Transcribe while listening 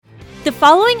The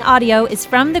following audio is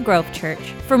from the Grove Church.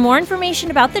 For more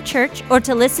information about the church or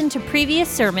to listen to previous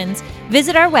sermons,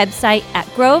 visit our website at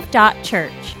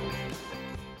grove.church.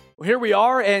 Well, here we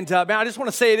are, and man, I just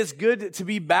want to say it is good to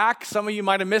be back. Some of you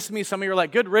might have missed me. Some of you are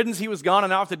like, good riddance, he was gone,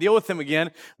 and I have to deal with him again.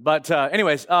 But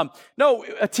anyways, no,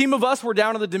 a team of us were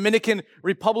down in the Dominican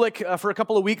Republic for a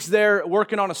couple of weeks there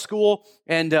working on a school.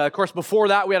 And of course, before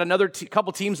that, we had another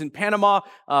couple teams in Panama,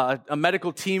 a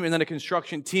medical team, and then a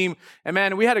construction team. And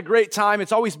man, we had a great time.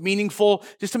 It's always meaningful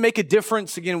just to make a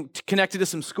difference, again, connected to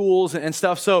some schools and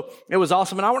stuff. So it was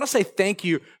awesome. And I want to say thank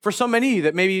you for so many of you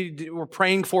that maybe were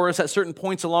praying for us at certain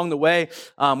points along the way.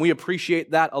 We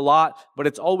appreciate that a lot, but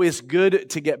it's always good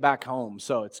to get back home.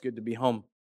 So it's good to be home.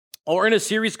 We're in a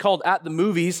series called At the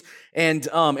Movies, and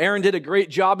Aaron did a great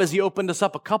job as he opened us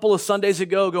up a couple of Sundays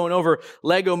ago going over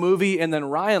Lego Movie, and then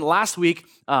Ryan last week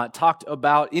talked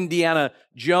about Indiana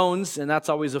Jones, and that's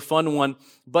always a fun one.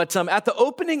 But at the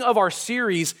opening of our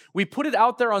series, we put it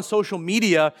out there on social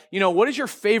media, what is your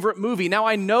favorite movie? Now,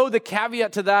 I know the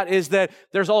caveat to that is that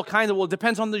there's all kinds of, it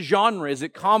depends on the genre. Is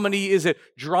it comedy? Is it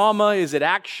drama? Is it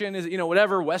action? Is it,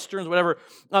 whatever, westerns, whatever.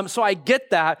 So I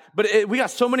get that, but we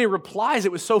got so many replies.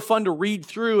 It was so fun to read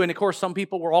through, and of course, some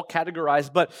people were all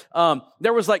categorized, but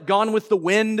there was like Gone with the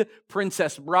Wind,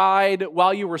 Princess Bride,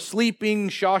 While You Were Sleeping,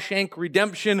 Shawshank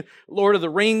Redemption, Lord of the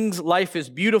Rings, Life is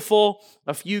Beautiful,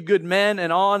 A Few Good Men,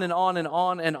 and on and on and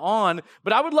on and on.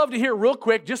 But I would love to hear real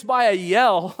quick, just by a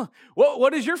yell,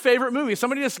 what is your favorite movie?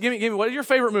 Somebody just give me, what is your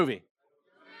favorite movie?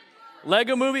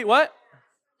 Lego Movie, what?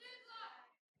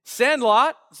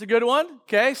 Sandlot, it's a good one.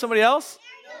 Okay, somebody else?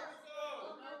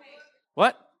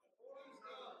 What?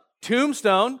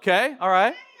 Tombstone, okay, all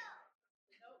right.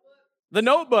 The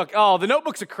Notebook, The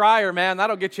Notebook's a crier, man.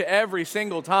 That'll get you every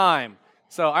single time.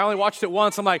 So I only watched it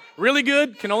once. I'm like, really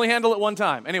good? Can only handle it one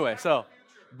time. Anyway, so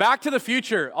Back to the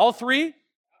Future. All three?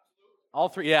 All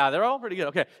three, yeah, they're all pretty good.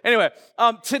 Okay, anyway,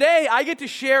 today I get to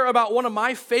share about one of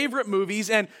my favorite movies,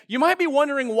 and you might be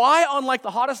wondering why on like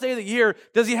the hottest day of the year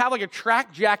does he have like a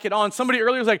track jacket on? Somebody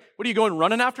earlier was like, what are you going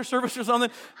running after service or something?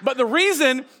 But the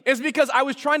reason is because I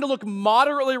was trying to look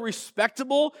moderately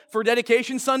respectable for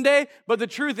Dedication Sunday, but the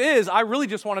truth is I really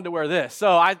just wanted to wear this.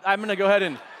 So I'm going to go ahead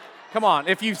and, come on,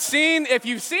 if you've seen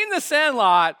The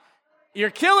Sandlot, "You're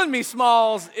killing me,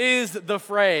 Smalls" is the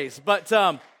phrase. But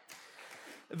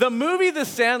the movie The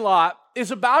Sandlot is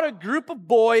about a group of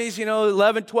boys,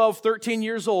 11, 12, 13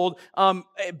 years old,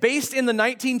 based in the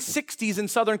 1960s in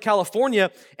Southern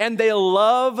California, and they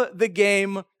love the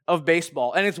game of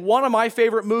baseball. And it's one of my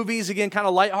favorite movies, again, kind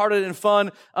of lighthearted and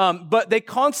fun, but they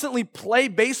constantly play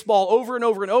baseball over and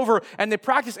over and over, and they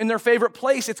practice in their favorite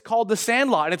place. It's called The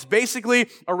Sandlot, and it's basically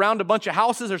around a bunch of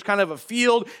houses. There's kind of a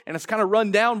field, and it's kind of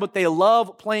run down, but they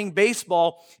love playing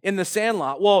baseball in The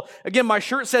Sandlot. Well, again, my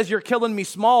shirt says, "You're killing me,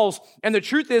 Smalls," and the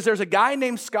truth is there's a guy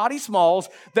named Scotty Smalls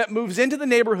that moves into the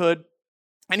neighborhood,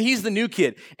 and he's the new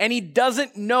kid, and he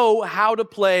doesn't know how to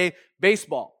play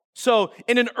baseball. So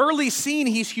in an early scene,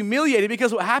 he's humiliated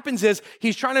because what happens is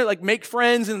he's trying to like make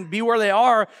friends and be where they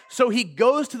are. So he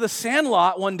goes to the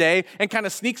Sandlot one day and kind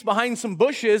of sneaks behind some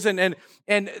bushes and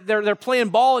they're playing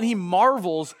ball, and he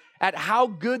marvels at how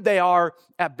good they are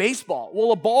at baseball.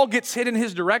 Well, a ball gets hit in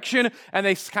his direction and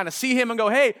they kind of see him and go,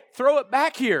 "Hey, throw it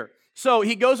back here." So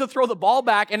he goes to throw the ball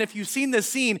back, and if you've seen this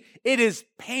scene, it is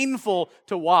painful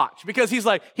to watch because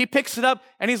he picks it up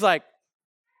and he's like,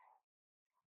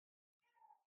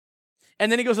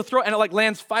 and then he goes to throw it, and it like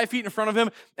lands 5 feet in front of him,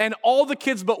 and all the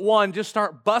kids but one just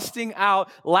start busting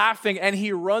out laughing, and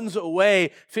he runs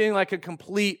away feeling like a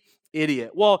complete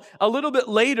idiot. Well,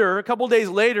 a couple days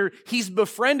later, he's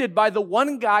befriended by the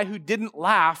one guy who didn't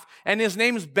laugh, and his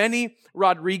name's Benny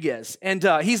Rodriguez. And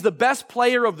he's the best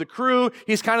player of the crew.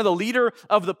 He's kind of the leader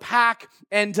of the pack,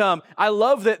 and I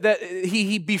love that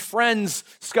he befriends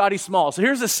Scotty Smalls. So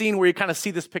here's a scene where you kind of see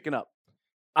this picking up.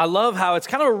 I love how it's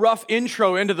kind of a rough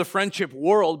intro into the friendship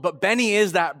world, but Benny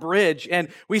is that bridge. And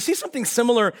we see something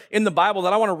similar in the Bible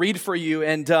that I want to read for you.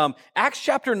 And Acts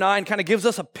chapter 9 kind of gives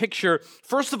us a picture.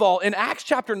 First of all, in Acts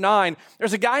chapter 9,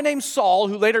 there's a guy named Saul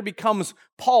who later becomes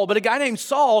Paul, but a guy named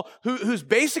Saul who's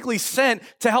basically sent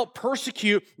to help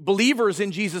persecute believers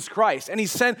in Jesus Christ. And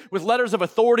he's sent with letters of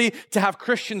authority to have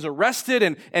Christians arrested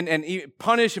and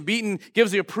punished and beaten,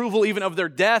 gives the approval even of their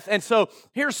death. And so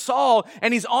here's Saul,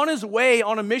 and he's on his way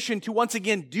on a mission to once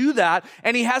again do that.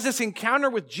 And he has this encounter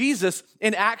with Jesus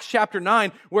in Acts chapter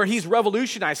 9 where he's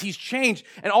revolutionized, he's changed.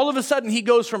 And all of a sudden he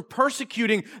goes from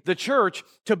persecuting the church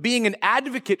to being an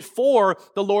advocate for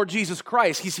the Lord Jesus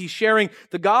Christ. He's sharing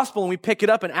the gospel, and we pick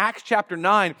it up in Acts chapter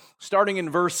 9, starting in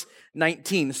verse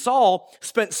 19. Saul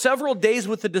spent several days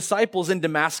with the disciples in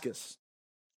Damascus.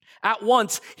 At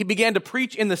once, he began to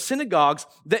preach in the synagogues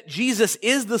that Jesus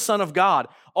is the Son of God.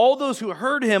 All those who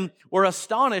heard him were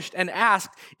astonished and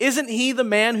asked, "Isn't he the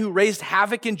man who raised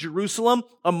havoc in Jerusalem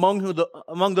among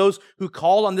those who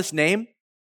call on this name?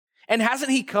 And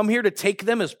hasn't he come here to take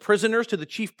them as prisoners to the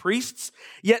chief priests?"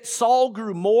 Yet Saul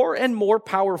grew more and more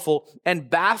powerful and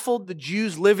baffled the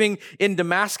Jews living in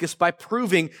Damascus by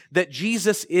proving that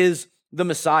Jesus is the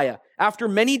Messiah. After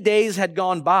many days had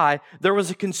gone by, there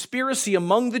was a conspiracy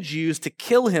among the Jews to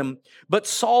kill him, but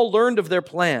Saul learned of their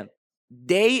plan.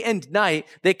 Day and night,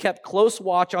 they kept close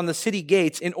watch on the city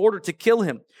gates in order to kill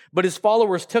him. But his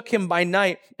followers took him by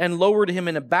night and lowered him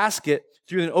in a basket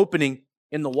through an opening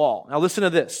in the wall. Now listen to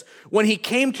this. When he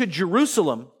came to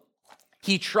Jerusalem,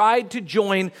 he tried to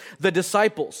join the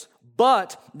disciples,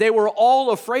 but they were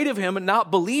all afraid of him and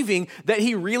not believing that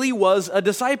he really was a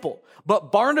disciple.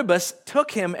 But Barnabas took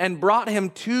him and brought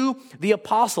him to the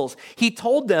apostles. He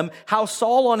told them how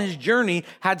Saul on his journey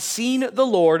had seen the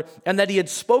Lord and that he had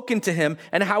spoken to him,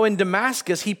 and how in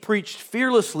Damascus he preached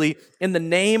fearlessly in the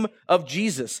name of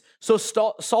Jesus. So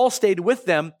Saul stayed with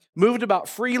them, moved about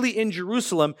freely in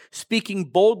Jerusalem, speaking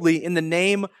boldly in the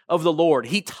name of the Lord.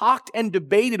 He talked and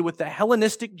debated with the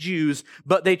Hellenistic Jews,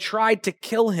 but they tried to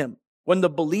kill him. When the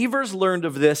believers learned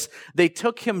of this, they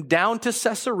took him down to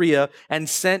Caesarea and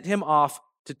sent him off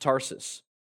to Tarsus.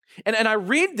 And I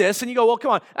read this and you go, well,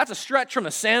 come on, that's a stretch from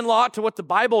the Sandlot to what the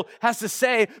Bible has to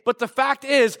say. But the fact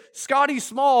is, Scotty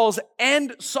Smalls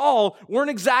and Saul weren't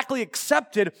exactly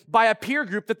accepted by a peer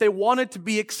group that they wanted to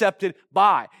be accepted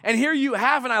by. And here you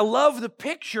have, and I love the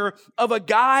picture of a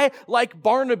guy like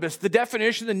Barnabas. The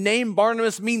definition, the name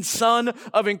Barnabas means son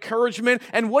of encouragement.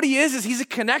 And what he is he's a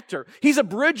connector. He's a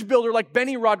bridge builder like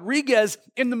Benny Rodriguez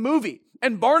in the movie.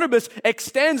 And Barnabas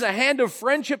extends a hand of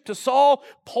friendship to Saul,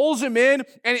 pulls him in,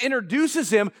 and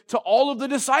introduces him to all of the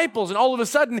disciples. And all of a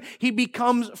sudden, he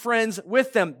becomes friends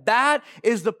with them. That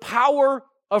is the power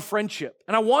of friendship.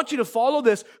 And I want you to follow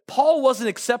this. Paul wasn't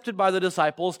accepted by the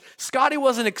disciples. Scotty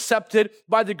wasn't accepted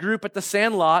by the group at the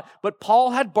Sandlot. But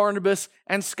Paul had Barnabas,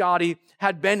 and Scotty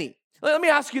had Benny. Let me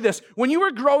ask you this. When you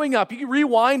were growing up, you can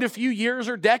rewind a few years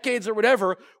or decades or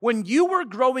whatever. When you were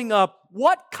growing up,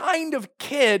 what kind of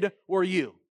kid were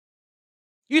you?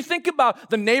 You think about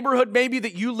the neighborhood maybe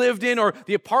that you lived in, or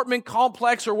the apartment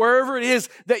complex, or wherever it is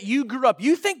that you grew up.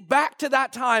 You think back to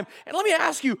that time, and let me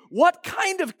ask you, what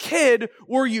kind of kid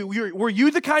were you? Were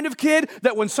you the kind of kid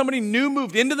that when somebody new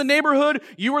moved into the neighborhood,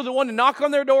 you were the one to knock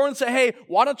on their door and say, "Hey,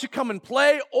 why don't you come and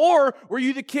play?" Or were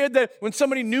you the kid that when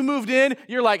somebody new moved in,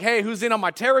 you're like, "Hey, who's in on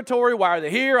my territory? Why are they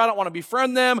here? I don't want to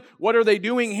befriend them. What are they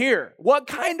doing here?" What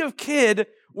kind of kid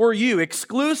were you?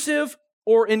 Exclusive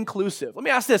or inclusive? Let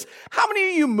me ask this. How many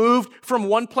of you moved from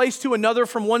one place to another,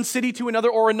 from one city to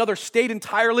another, or another state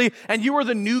entirely, and you were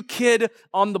the new kid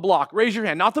on the block? Raise your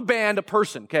hand. Not the band, a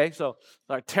person, okay? So,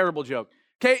 sorry, terrible joke.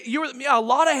 Okay, a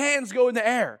lot of hands go in the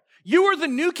air. You were the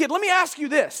new kid. Let me ask you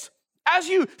this. As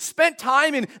you spent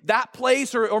time in that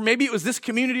place, or maybe it was this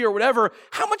community or whatever,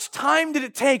 how much time did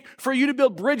it take for you to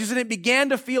build bridges and it began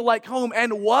to feel like home?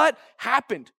 And what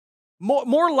happened?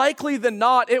 More likely than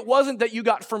not, it wasn't that you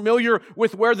got familiar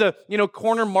with where the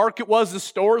corner market was, the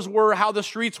stores were, how the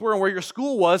streets were, and where your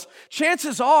school was.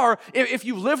 Chances are, if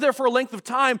you lived there for a length of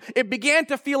time, it began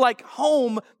to feel like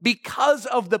home because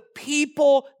of the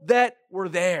people that were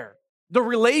there, the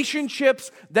relationships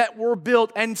that were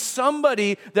built, and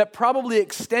somebody that probably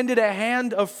extended a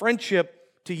hand of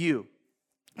friendship to you.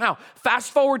 Now,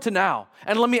 fast forward to now,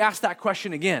 and let me ask that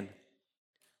question again.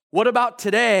 What about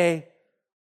today?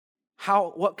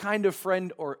 What kind of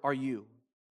friend are you?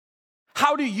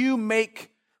 How do you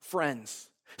make friends?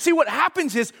 See, what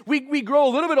happens is we grow a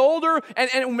little bit older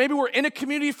and maybe we're in a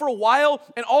community for a while,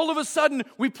 and all of a sudden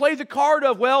we play the card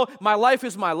of, well, my life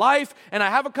is my life, and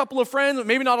I have a couple of friends,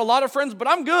 maybe not a lot of friends, but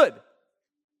I'm good.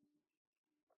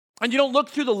 And you don't look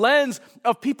through the lens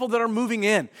of people that are moving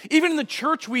in. Even in the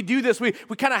church, we do this. We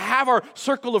kind of have our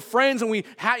circle of friends, and we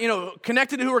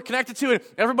connected to who we're connected to, and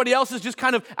everybody else is just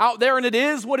kind of out there, and it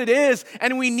is what it is.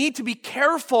 And we need to be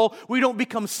careful we don't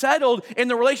become settled in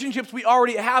the relationships we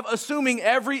already have, assuming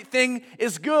everything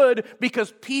is good,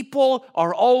 because people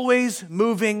are always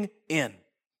moving in.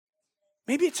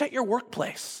 Maybe it's at your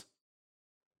workplace.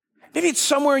 Maybe it's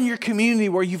somewhere in your community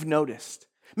where you've noticed.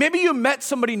 Maybe you met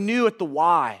somebody new at the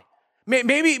Y.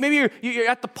 Maybe you're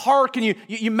at the park and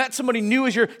you met somebody new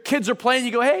as your kids are playing.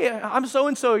 You go, "Hey, I'm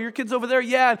so-and-so. Your kid's over there."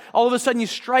 Yeah. And all of a sudden you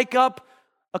strike up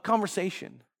a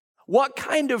conversation. What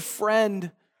kind of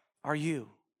friend are you?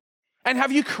 And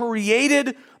have you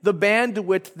created the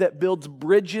bandwidth that builds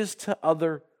bridges to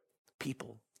other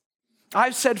people?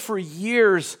 I've said for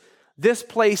years, this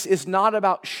place is not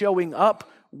about showing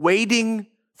up waiting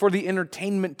for the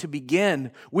entertainment to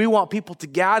begin. We want people to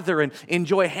gather and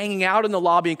enjoy hanging out in the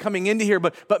lobby and coming into here,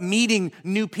 but meeting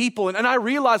new people. And I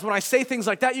realize when I say things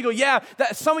like that, you go, yeah,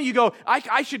 some of you go,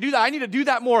 I should do that. I need to do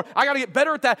that more. I got to get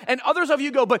better at that. And others of you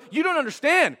go, but you don't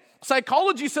understand.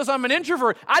 Psychology says I'm an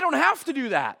introvert. I don't have to do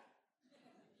that.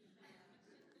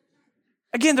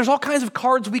 Again, there's all kinds of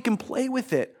cards we can play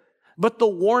with it. But the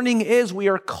warning is we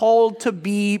are called to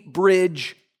be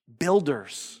bridge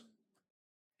builders.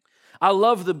 I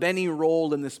love the Benny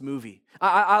role in this movie.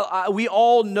 We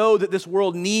all know that this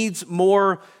world needs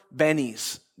more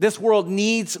Bennies. This world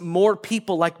needs more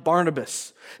people like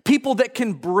Barnabas. People that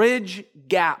can bridge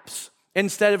gaps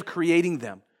instead of creating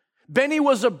them. Benny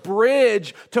was a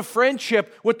bridge to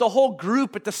friendship with the whole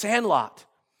group at the Sandlot.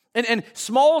 And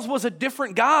Smalls was a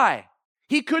different guy.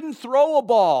 He couldn't throw a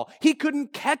ball. He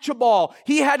couldn't catch a ball.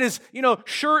 He had his,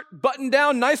 shirt buttoned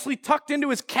down, nicely tucked into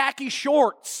his khaki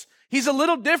shorts. He's a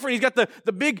little different. He's got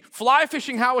the big fly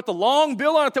fishing hat with the long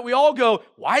bill on it that we all go,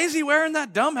 why is he wearing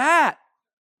that dumb hat?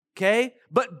 Okay?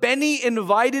 But Benny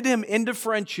invited him into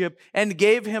friendship and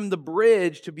gave him the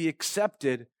bridge to be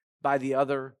accepted by the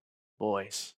other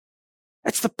boys.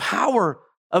 That's the power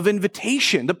of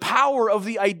invitation, the power of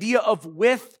the idea of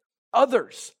with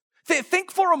others.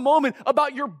 Think for a moment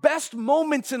about your best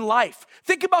moments in life.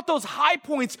 Think about those high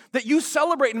points that you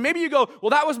celebrate. And maybe you go, well,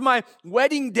 that was my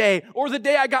wedding day, or the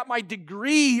day I got my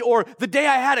degree, or the day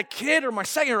I had a kid, or my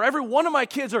second, or every one of my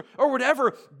kids, or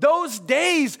whatever. Those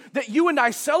days that you and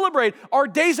I celebrate are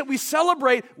days that we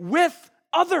celebrate with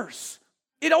others.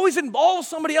 It always involves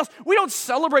somebody else. We don't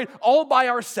celebrate all by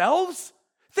ourselves.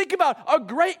 Think about a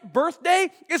great birthday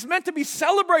is meant to be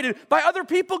celebrated by other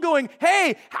people going,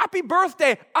 hey, happy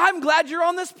birthday. I'm glad you're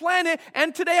on this planet,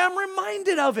 and today I'm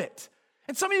reminded of it.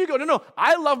 And some of you go, no,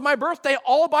 I love my birthday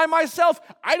all by myself.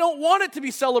 I don't want it to be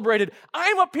celebrated.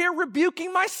 I'm up here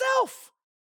rebuking myself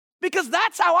because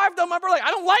that's how I've done my birthday.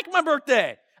 I don't like my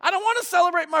birthday. I don't want to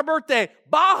celebrate my birthday.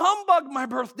 Bah humbug my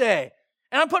birthday.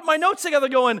 And I'm putting my notes together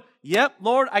going, yep,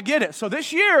 Lord, I get it. So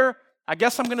this year, I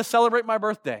guess I'm going to celebrate my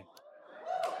birthday.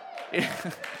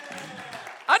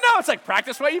 I know it's like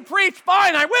practice what you preach.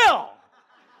 Fine, I will.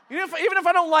 Even if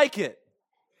I don't like it.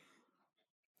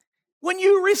 When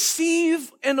you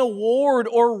receive an award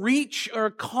or reach or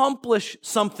accomplish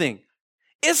something,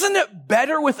 isn't it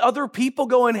better with other people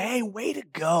going, hey, way to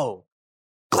go.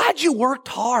 Glad you worked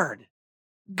hard.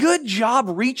 Good job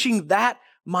reaching that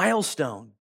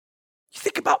milestone. You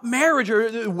think about marriage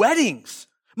or weddings.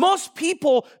 Most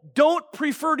people don't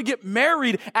prefer to get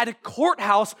married at a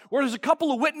courthouse where there's a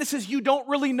couple of witnesses you don't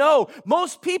really know.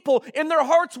 Most people in their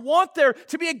hearts want there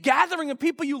to be a gathering of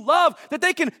people you love that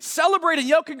they can celebrate and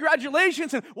yell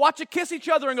congratulations and watch it kiss each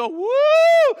other and go,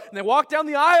 woo! And they walk down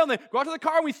the aisle and they go out to the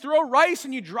car and we throw rice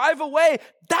and you drive away.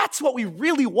 That's what we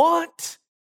really want.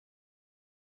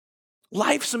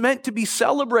 Life's meant to be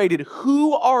celebrated.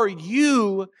 Who are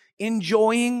you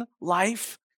enjoying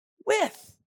life with?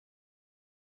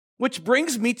 Which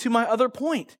brings me to my other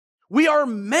point. We are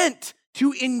meant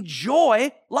to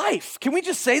enjoy life. Can we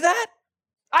just say that?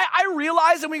 I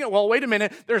realize, and we go, well, wait a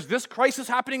minute, there's this crisis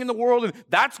happening in the world, and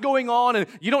that's going on, and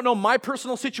you don't know my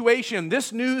personal situation, and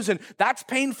this news, and that's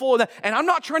painful. And I'm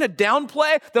not trying to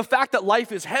downplay the fact that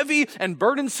life is heavy and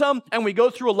burdensome, and we go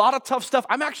through a lot of tough stuff.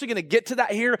 I'm actually going to get to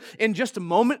that here in just a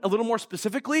moment, a little more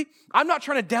specifically. I'm not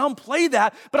trying to downplay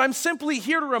that, but I'm simply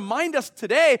here to remind us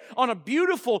today on a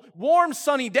beautiful, warm,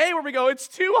 sunny day where we go, it's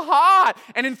too hot,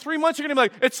 and in 3 months you're going to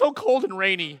be like, it's so cold and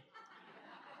rainy.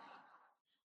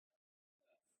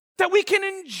 That we can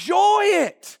enjoy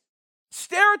it.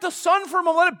 Stare at the sun for a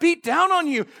moment, let it beat down on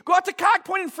you. Go out to Kayak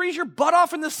Point and freeze your butt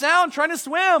off in the sound trying to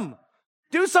swim.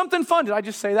 Do something fun. Did I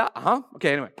just say that?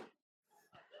 Okay, anyway.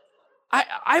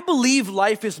 I believe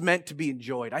life is meant to be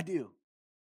enjoyed. I do.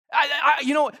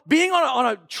 Being on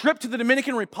a trip to the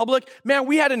Dominican Republic, man,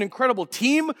 we had an incredible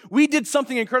team. We did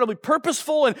something incredibly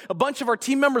purposeful, and a bunch of our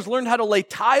team members learned how to lay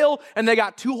tile, and they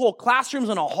got 2 whole classrooms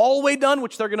and a hallway done,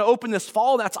 which they're going to open this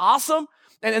fall. That's awesome.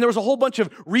 And there was a whole bunch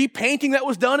of repainting that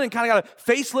was done and kind of got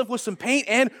a facelift with some paint.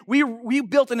 And we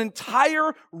built an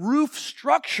entire roof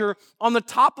structure on the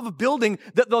top of a building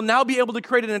that they'll now be able to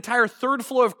create an entire 3rd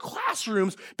floor of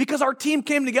classrooms because our team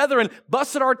came together and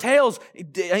busted our tails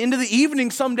into the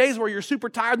evening some days where you're super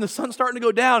tired and the sun's starting to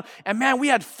go down. And man, we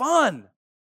had fun.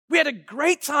 We had a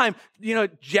great time,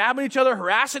 jabbing each other,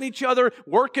 harassing each other,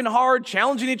 working hard,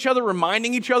 challenging each other,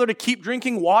 reminding each other to keep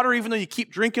drinking water even though you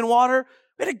keep drinking water.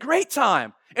 We had a great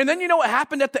time. And then you know what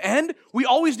happened at the end? We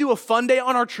always do a fun day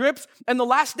on our trips. And the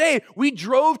last day, we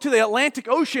drove to the Atlantic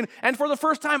Ocean. And for the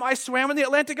first time, I swam in the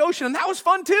Atlantic Ocean. And that was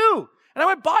fun too. And I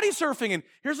went body surfing, and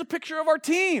here's a picture of our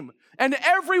team. And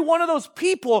every one of those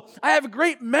people, I have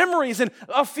great memories, and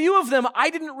a few of them I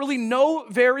didn't really know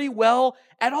very well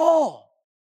at all.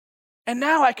 And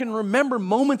now I can remember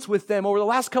moments with them over the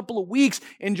last couple of weeks,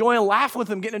 enjoying a laugh with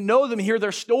them, getting to know them, hear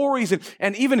their stories.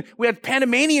 And even we had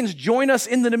Panamanians join us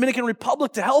in the Dominican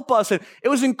Republic to help us. And it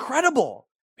was incredible.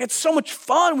 We had so much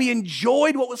fun. We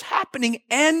enjoyed what was happening,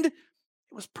 and it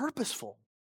was purposeful.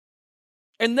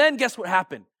 And then guess what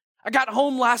happened? I got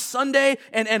home last Sunday,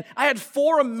 and I had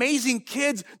 4 amazing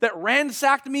kids that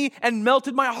ransacked me and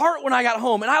melted my heart when I got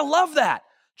home. And I love that.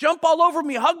 Jump all over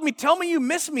me, hug me, tell me you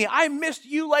miss me. I missed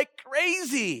you like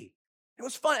crazy. It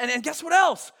was fun. And guess what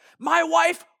else? My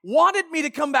wife wanted me to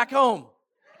come back home.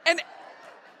 And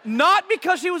not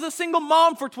because she was a single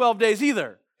mom for 12 days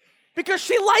either. Because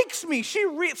she likes me.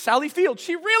 Sally Field,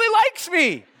 she really likes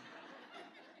me.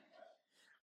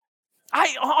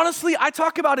 I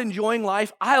talk about enjoying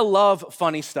life. I love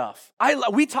funny stuff.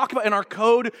 We talk about in our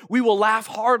code, we will laugh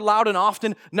hard, loud, and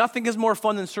often. Nothing is more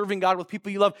fun than serving God with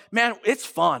people you love. Man, it's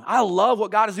fun. I love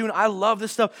what God is doing. I love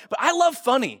this stuff, but I love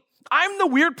funny. I'm the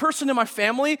weird person in my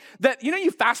family that,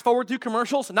 you fast forward through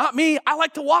commercials. Not me. I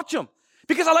like to watch them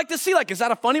because I like to see, is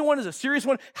that a funny one? Is it a serious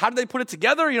one? How did they put it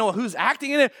together? Who's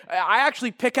acting in it? I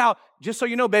actually pick out, just so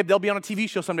you know, babe, they'll be on a TV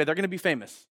show someday. They're going to be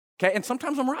famous. Okay. And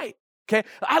sometimes I'm right. Okay,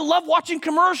 I love watching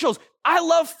commercials. I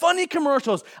love funny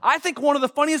commercials. I think one of the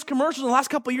funniest commercials in the last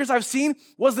couple of years I've seen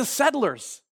was the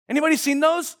Settlers. Anybody seen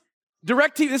those?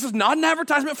 DirecTV, this is not an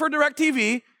advertisement for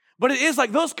DirecTV, but it is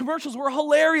those commercials were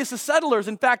hilarious, the Settlers.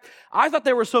 In fact, I thought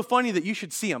they were so funny that you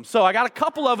should see them. So I got a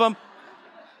couple of them.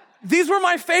 These were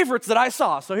my favorites that I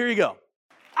saw, so here you go.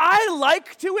 I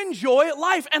like to enjoy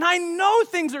life, and I know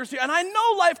things are serious, and I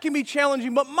know life can be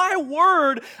challenging, but my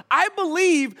word, I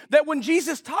believe that when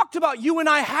Jesus talked about you and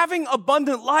I having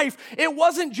abundant life, it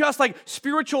wasn't just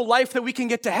spiritual life that we can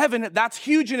get to heaven. That's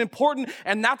huge and important,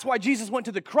 and that's why Jesus went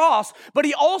to the cross, but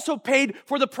he paid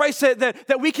for the price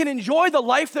that we can enjoy the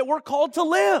life that we're called to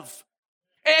live.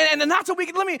 And that's what we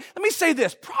can, let me say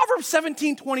this. Proverbs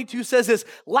 17:22 says this,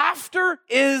 laughter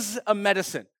is a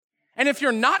medicine. And if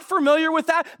you're not familiar with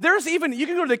that, you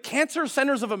can go to the Cancer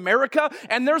Centers of America,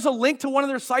 and there's a link to one of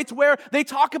their sites where they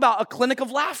talk about a clinic of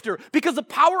laughter, because the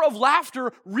power of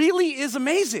laughter really is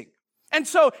amazing. And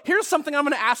so here's something I'm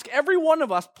going to ask every one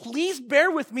of us. Please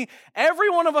bear with me, every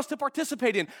one of us to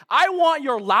participate in. I want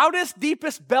your loudest,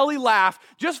 deepest belly laugh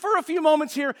just for a few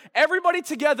moments here. Everybody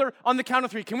together on the count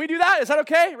of 3. Can we do that? Is that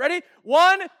okay? Ready?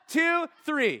 1, 2,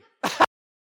 3.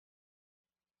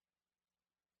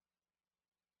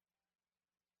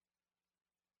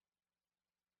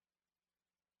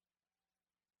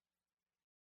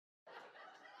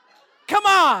 Come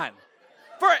on.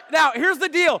 Now, here's the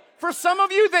deal. For some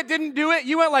of you that didn't do it,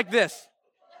 you went like this.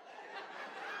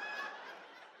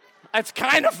 It's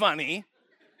kind of funny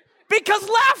because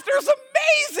laughter's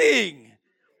amazing.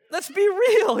 Let's be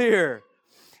real here.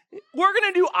 We're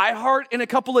going to do iHeart in a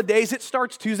couple of days. It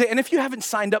starts Tuesday. And if you haven't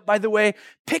signed up, by the way,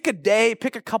 pick a day,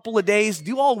 pick a couple of days,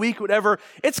 do all week, whatever.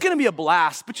 It's going to be a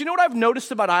blast. But you know what I've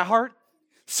noticed about iHeart?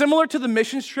 Similar to the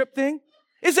mission trip thing,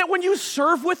 is that when you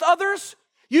serve with others,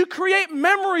 you create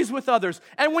memories with others.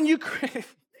 And when you create...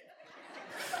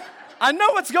 I know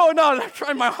what's going on. I'm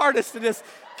trying my hardest to just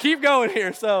keep going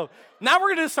here. So now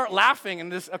we're going to start laughing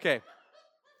and okay.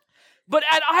 But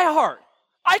at iHeart,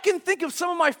 I can think of some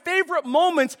of my favorite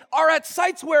moments are at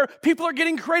sites where people are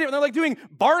getting creative. And they're doing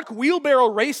bark wheelbarrow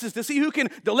races to see who can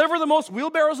deliver the most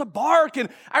wheelbarrows of bark. And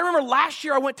I remember last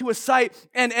year I went to a site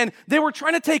and they were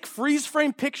trying to take freeze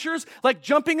frame pictures,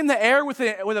 jumping in the air with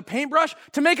a paintbrush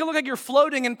to make it look like you're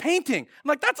floating and painting. I'm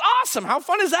like, that's awesome. How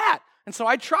fun is that? And so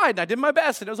I tried and I did my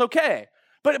best and it was okay.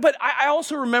 But I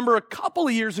also remember a couple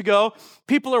of years ago,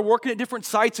 people are working at different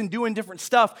sites and doing different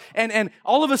stuff. And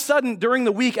all of a sudden, during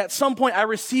the week, at some point, I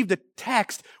received a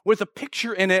text with a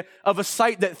picture in it of a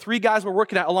site that 3 guys were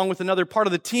working at along with another part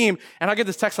of the team. And I get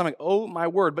this text, I'm like, oh my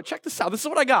word. But check this out. This is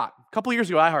what I got. A couple of years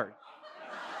ago, I heard.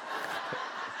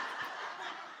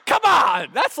 Come on.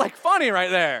 That's funny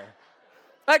right there.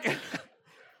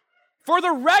 For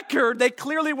the record, they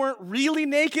clearly weren't really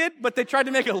naked, but they tried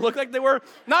to make it look like they were.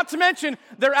 Not to mention,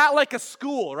 they're at a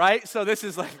school, right? So this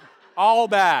is all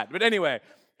bad. But anyway,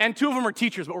 and 2 of them are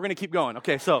teachers, but we're going to keep going.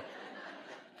 Okay, so.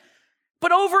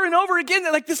 But over and over again,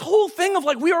 this whole thing of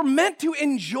we are meant to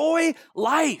enjoy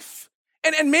life.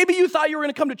 And maybe you thought you were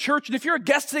going to come to church, and if you're a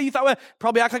guest today, you thought, well,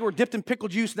 probably act like we're dipped in pickle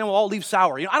juice, and then we'll all leave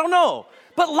sour. I don't know.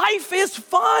 But life is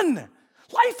fun.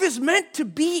 Life is meant to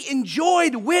be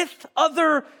enjoyed with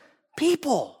other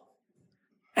people.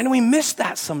 And we miss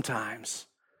that sometimes.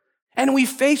 And we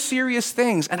face serious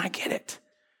things, and I get it.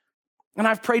 And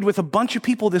I've prayed with a bunch of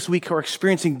people this week who are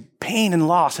experiencing pain and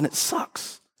loss, and it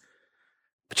sucks.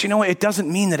 But you know what? It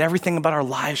doesn't mean that everything about our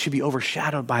lives should be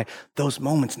overshadowed by those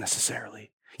moments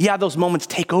necessarily. Yeah, those moments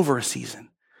take over a season,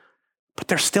 but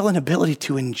there's still an ability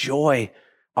to enjoy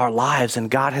our lives, and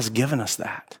God has given us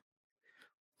that.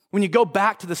 When you go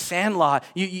back to the Sandlot,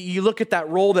 you look at that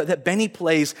role that Benny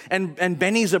plays, and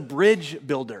Benny's a bridge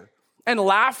builder. And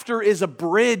laughter is a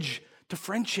bridge to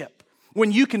friendship.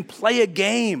 When you can play a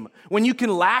game, when you can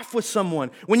laugh with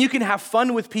someone, when you can have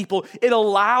fun with people, it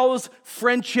allows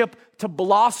friendship to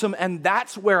blossom. And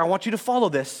that's where I want you to follow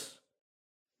this.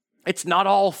 It's not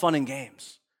all fun and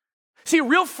games. See,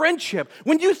 real friendship,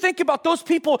 when you think about those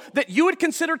people that you would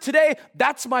consider today,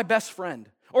 that's my best friend.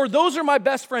 Or those are my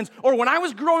best friends. Or when I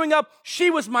was growing up,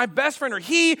 she was my best friend, or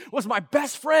he was my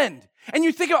best friend. And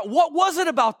you think about, what was it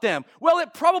about them? Well,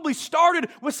 it probably started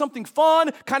with something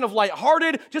fun, kind of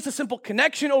lighthearted, just a simple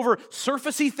connection over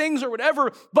surfacey things or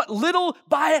whatever. But little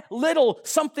by little,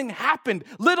 something happened.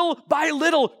 Little by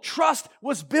little, trust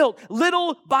was built.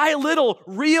 Little by little,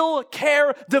 real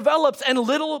care develops. And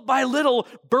little by little,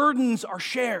 burdens are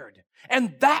shared.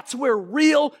 And that's where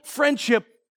real friendship,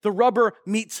 the rubber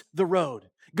meets the road.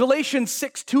 Galatians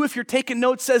 6:2, if you're taking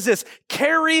notes, says this: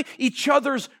 carry each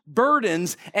other's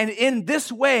burdens, and in this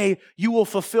way you will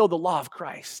fulfill the law of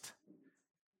Christ.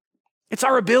 It's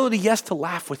our ability, yes, to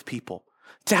laugh with people,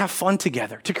 to have fun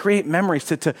together, to create memories,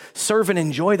 to serve and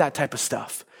enjoy that type of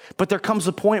stuff. But there comes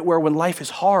a point where when life is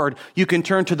hard, you can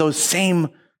turn to those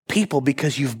same people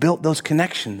because you've built those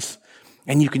connections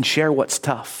and you can share what's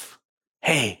tough.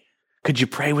 Hey, could you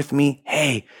pray with me?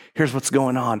 Hey, here's what's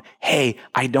going on. Hey,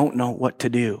 I don't know what to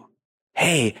do.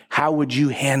 Hey, how would you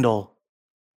handle?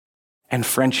 And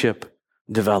friendship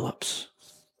develops.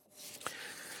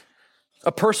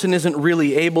 A person isn't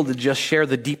really able to just share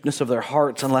the deepness of their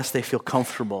hearts unless they feel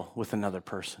comfortable with another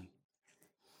person.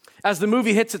 As the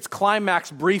movie hits its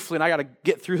climax briefly, and I got to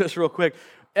get through this real quick.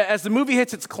 As the movie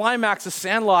hits its climax, The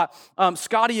Sandlot,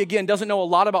 Scotty, again, doesn't know a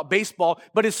lot about baseball,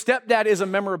 but his stepdad is a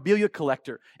memorabilia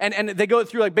collector. And they go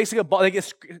through like basically a ball, they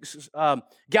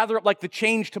gather up like the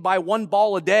change to buy one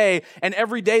ball a day, and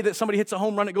every day that somebody hits a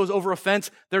home run, it goes over a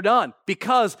fence, they're done.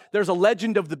 Because there's a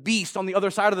legend of the beast on the other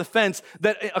side of the fence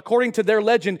that, according to their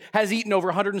legend, has eaten over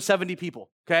 170 people,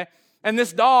 okay? And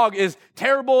this dog is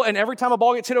terrible, and every time a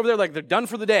ball gets hit over there, like they're done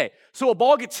for the day. So a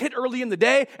ball gets hit early in the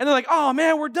day, and they're like, oh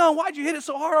man, we're done. Why'd you hit it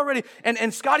so hard already?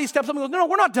 And Scotty steps up and goes, no,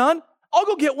 we're not done. I'll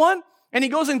go get one. And he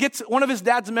goes and gets one of his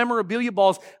dad's memorabilia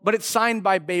balls, but it's signed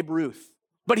by Babe Ruth.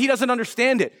 But he doesn't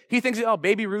understand it. He thinks, oh,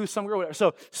 Baby Ruth, some girl,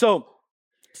 whatever.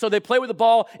 So they play with the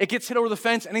ball, it gets hit over the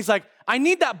fence, and he's like, I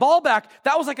need that ball back.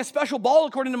 That was like a special ball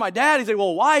according to my dad. He's like,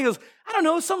 well, why? He goes, I don't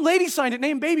know, some lady signed it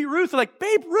named Baby Ruth. They're like,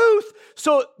 Babe Ruth?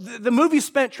 So the movie's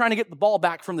spent trying to get the ball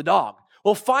back from the dog.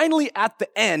 Well, finally at the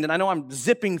end, and I know I'm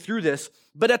zipping through this,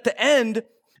 but at the end,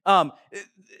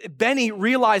 Benny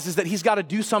realizes that he's got to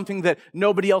do something that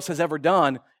nobody else has ever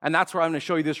done, and that's where I'm going to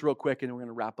show you this real quick, and we're going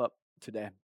to wrap up today.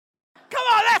 Come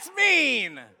on, that's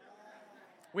mean!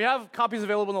 We have copies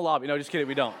available in the lobby. No, just kidding,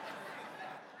 we don't.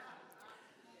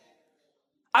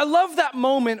 I love that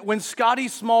moment when Scotty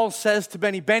Small says to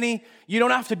Benny, Benny, you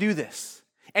don't have to do this.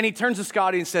 And he turns to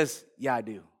Scotty and says, yeah, I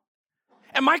do.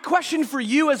 And my question for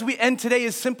you as we end today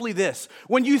is simply this.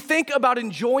 When you think about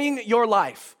enjoying your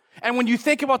life, and when you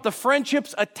think about the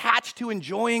friendships attached to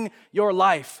enjoying your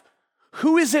life,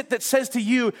 who is it that says to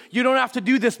you, you don't have to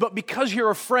do this, but because you're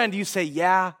a friend, you say,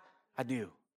 yeah, I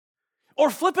do. Or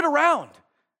flip it around.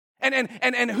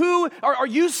 And who are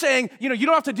you saying, you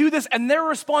don't have to do this, and their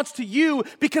response to you,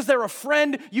 because they're a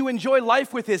friend you enjoy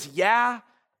life with, is, yeah,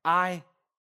 I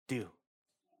do.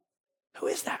 Who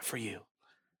is that for you?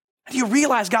 And you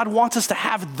realize God wants us to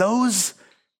have those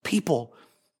people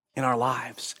in our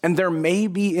lives. And there may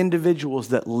be individuals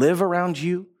that live around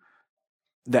you,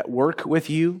 that work with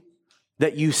you,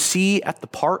 that you see at the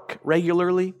park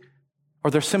regularly,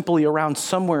 or they're simply around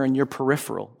somewhere in your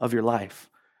peripheral of your life,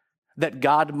 that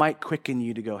God might quicken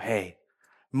you to go, hey,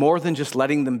 more than just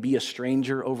letting them be a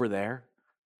stranger over there,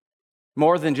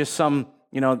 more than just some,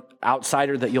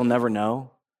 outsider that you'll never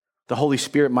know, the Holy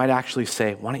Spirit might actually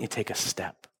say, why don't you take a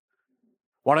step?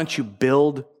 Why don't you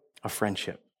build a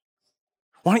friendship?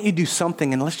 Why don't you do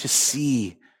something and let's just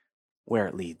see where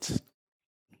it leads?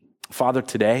 Father,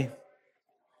 today,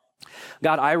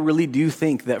 God, I really do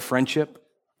think that friendship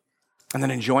and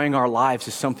that enjoying our lives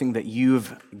is something that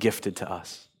you've gifted to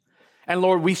us. And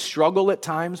Lord, we struggle at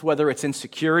times, whether it's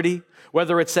insecurity,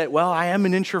 whether it's that, well, I am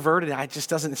an introvert and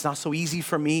it's not so easy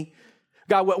for me.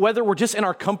 God, whether we're just in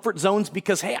our comfort zones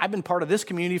because, hey, I've been part of this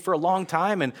community for a long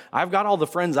time and I've got all the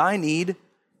friends I need.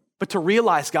 but to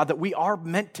realize, God, that we are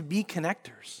meant to be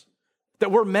connectors,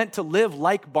 that we're meant to live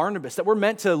like Barnabas, that we're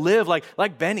meant to live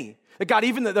like Benny. That God,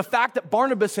 even the fact that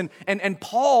Barnabas and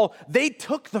Paul, they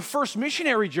took the first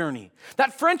missionary journey.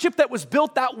 That friendship that was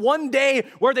built that one day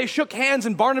where they shook hands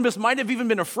and Barnabas might have even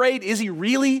been afraid, is he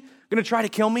really going to try to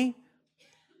kill me?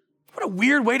 What a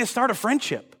weird way to start a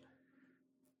friendship.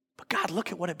 But God,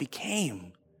 look at what it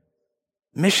became.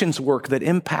 Missions work that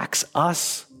impacts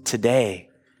us today.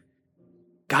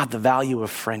 God, the value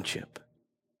of friendship,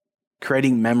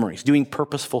 creating memories, doing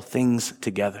purposeful things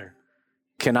together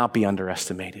cannot be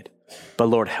underestimated. But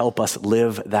Lord, help us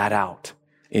live that out.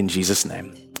 In Jesus'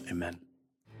 name, amen.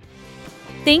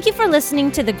 Thank you for listening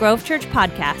to the Grove Church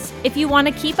podcast. If you want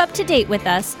to keep up to date with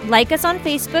us, like us on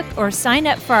Facebook or sign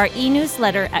up for our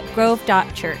e-newsletter at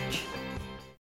grove.church.